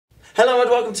Hello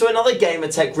and welcome to another Gamer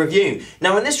Tech review.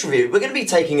 Now in this review we're going to be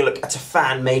taking a look at a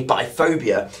fan made by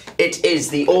Phobya. It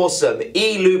is the awesome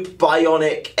eLoop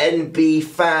Bionic NB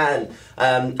fan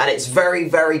and it's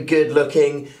very good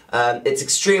looking. It's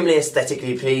extremely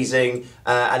aesthetically pleasing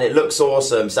and it looks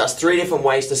awesome. So that's three different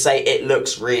ways to say it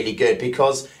looks really good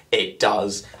because it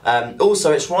does.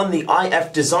 Also, it's won the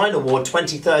IF Design Award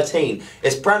 2013.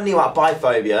 It's brand new out by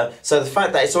Phobya, so the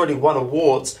fact that it's already won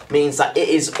awards means that it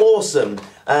is awesome.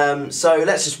 So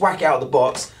let's just whack it out of the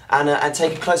box and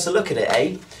take a closer look at it,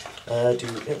 eh?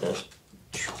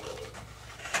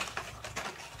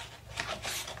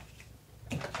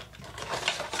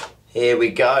 Here we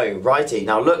go. Righty.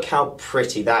 Now look how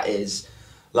pretty that is.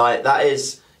 Like that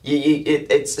is.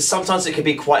 It's sometimes it can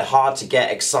be quite hard to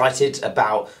get excited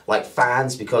about like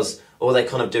fans because all they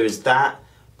kind of do is that.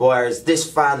 Whereas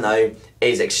this fan though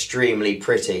is extremely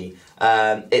pretty.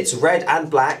 It's red and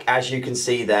black as you can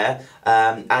see there,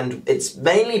 and it's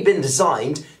mainly been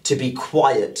designed to be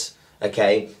quiet.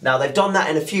 Okay, now they've done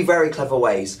that in a few very clever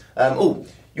ways.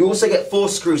 You also get 4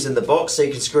 screws in the box, so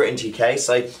you can screw it into your case,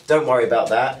 so don't worry about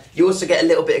that. You also get a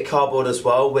little bit of cardboard as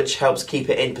well, which helps keep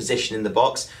it in position in the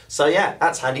box. So yeah,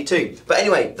 that's handy too. But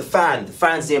anyway, the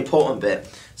fan's the important bit.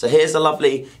 So here's a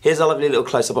lovely little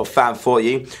close-up of fan for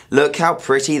you. Look how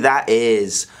pretty that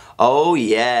is. Oh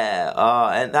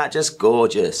yeah, isn't that just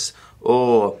gorgeous?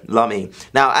 Oh, lummy.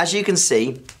 Now, as you can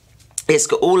see, it's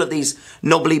got all of these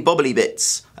knobbly bobbly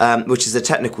bits, which is a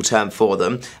technical term for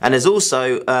them. And there's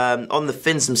also, on the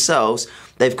fins themselves,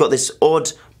 they've got this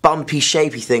odd bumpy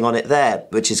shapey thing on it there,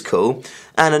 which is cool.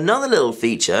 And another little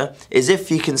feature is,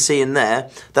 if you can see in there,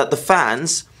 that the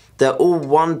fans, they're all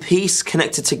one piece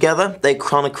connected together. They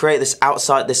kind of create this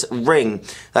this ring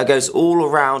that goes all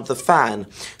around the fan.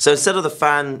 So instead of the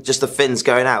fan, just the fins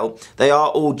going out, they are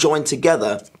all joined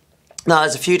together. Now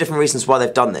there's a few different reasons why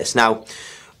they've done this. Now,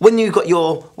 when you've got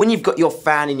your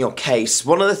fan in your case,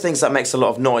 one of the things that makes a lot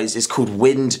of noise is called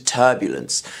wind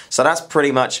turbulence. So that's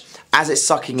pretty much as it's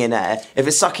sucking in air. If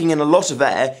it's sucking in a lot of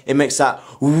air, it makes that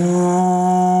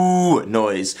woo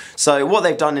noise. So what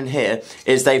they've done in here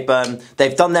is they've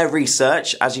done their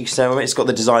research, as you can see, it's got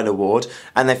the design award,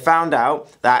 and they found out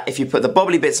that if you put the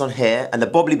bobbly bits on here and the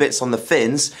bobbly bits on the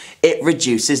fins, it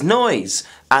reduces noise.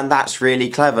 And that's really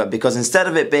clever because instead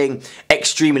of it being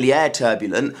extremely air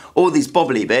turbulent, all these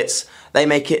bobbly bits, they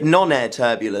make it non-air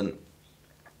turbulent.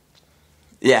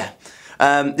 Yeah.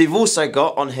 They've also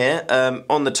got on here,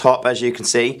 on the top, as you can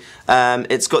see,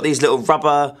 it's got these little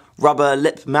rubber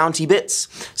lip mounty bits.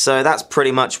 So that's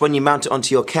pretty much when you mount it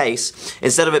onto your case,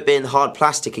 instead of it being hard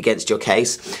plastic against your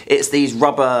case, it's these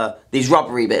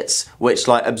rubbery bits which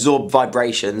like absorb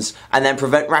vibrations and then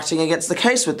prevent rattling against the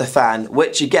case with the fan,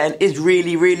 which again is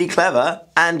really clever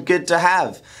and good to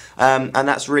have. And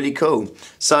that's really cool.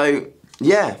 So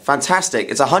yeah, fantastic.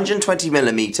 It's 120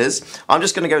 millimeters. I'm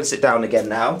just going to go and sit down again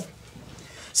now.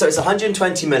 So it's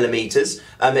 120 millimeters.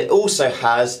 It also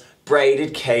has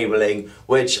braided cabling,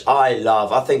 which I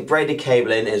love. I think braided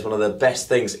cabling is one of the best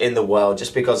things in the world,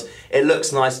 just because it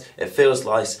looks nice, it feels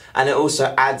nice, and it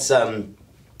also adds a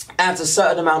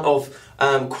certain amount of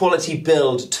quality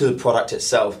build to the product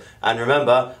itself. And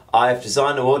remember, IF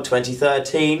Design Award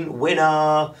 2013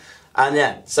 winner. And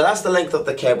yeah, so that's the length of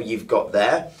the cable you've got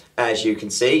there. As you can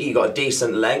see, you've got a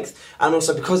decent length, and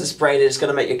also because it's braided, it's going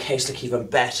to make your case look even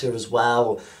better as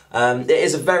well. It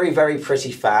is a very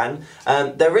pretty fan.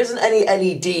 There isn't any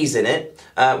LEDs in it,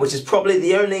 which is probably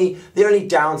the only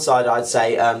downside I'd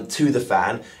say to the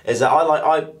fan. Is that I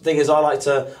like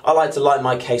to light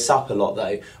my case up a lot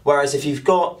though. Whereas if you've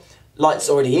got lights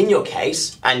already in your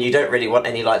case and you don't really want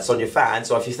any lights on your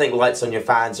fans, or if you think lights on your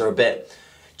fans are a bit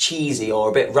cheesy or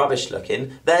a bit rubbish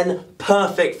looking, then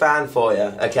perfect fan for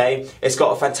you, okay? It's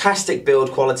got a fantastic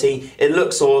build quality, it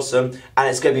looks awesome, and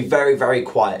it's going to be very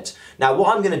quiet. Now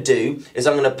what I'm going to do is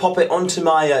I'm going to pop it onto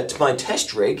my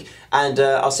test rig, and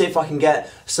I'll see if I can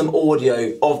get some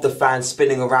audio of the fan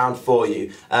spinning around for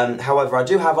you. However, I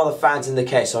do have other fans in the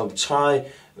case, so I'll try...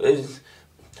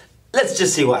 Let's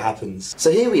just see what happens. So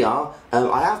here we are.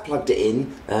 I have plugged it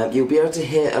in. You'll be able to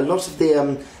hear a lot of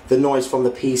the noise from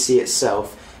the PC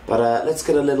itself. But let's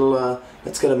get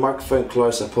a microphone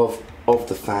close-up of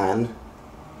the fan.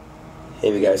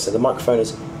 Here we go. So the microphone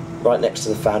is right next to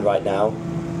the fan right now.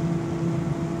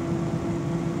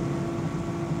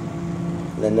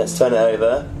 And then let's turn it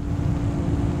over.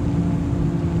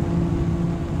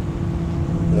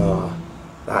 Oh,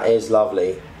 that is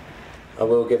lovely. I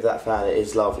will give that fan, it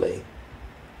is lovely.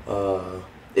 Oh,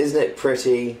 isn't it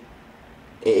pretty?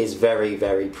 It is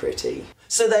very pretty.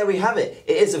 So there we have it.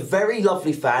 It is a very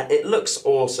lovely fan. It looks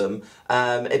awesome.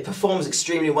 It performs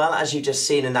extremely well, as you've just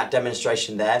seen in that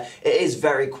demonstration there. It is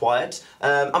very quiet.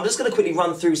 I'm just going to quickly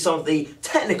run through some of the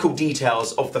technical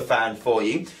details of the fan for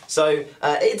you. So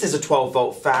it is a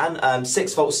 12-volt fan,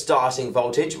 6-volt starting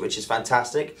voltage, which is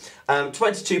fantastic.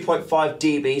 22.5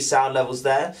 dB sound levels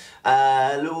there.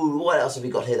 What else have we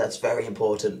got here that's very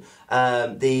important?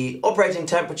 The operating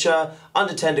temperature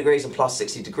under 10 degrees and plus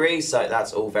 60 degrees, so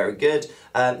that's all very good.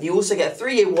 You also get a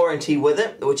 3-year warranty with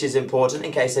it, which is important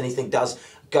in case anything does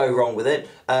go wrong with it.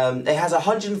 It has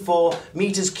 104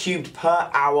 meters cubed per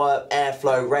hour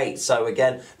airflow rate, so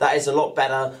again, that is a lot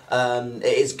better.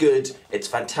 It is good, it's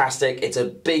fantastic, it's a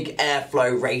big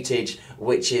airflow ratage,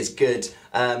 which is good.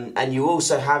 And you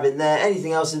also have in there,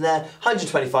 anything else in there,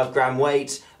 125 gram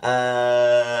weight.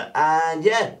 And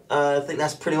yeah, I think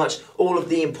that's pretty much all of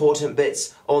the important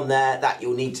bits on there that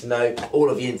you'll need to know. All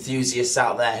of you enthusiasts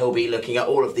out there, he'll be looking at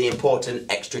all of the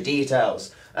important extra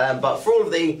details. But for all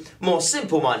of the more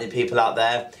simple-minded people out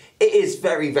there, it is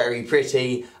very, very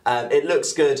pretty. It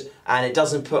looks good, and it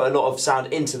doesn't put a lot of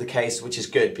sound into the case, which is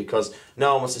good because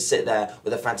no one wants to sit there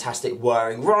with a fantastic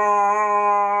whirring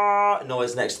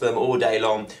noise next to them all day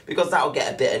long, because that'll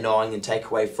get a bit annoying and take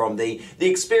away from the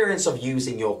experience of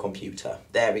using your computer.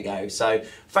 There we go. So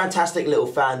fantastic little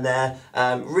fan there.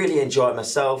 Really enjoy it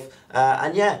myself.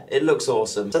 And yeah, it looks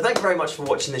awesome. So thank you very much for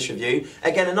watching this review.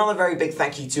 Again, another very big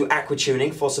thank you to Aqua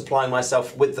Tuning for supplying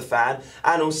myself with the fan,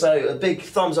 and also a big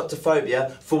thumbs up to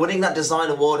Phobya for winning that design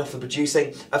award for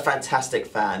producing a fantastic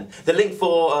fan. The link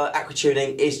for Aqua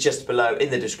Tuning is just below in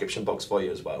the description box for you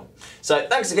as well. So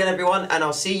thanks again everyone, and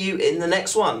I'll see you in the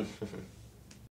next one.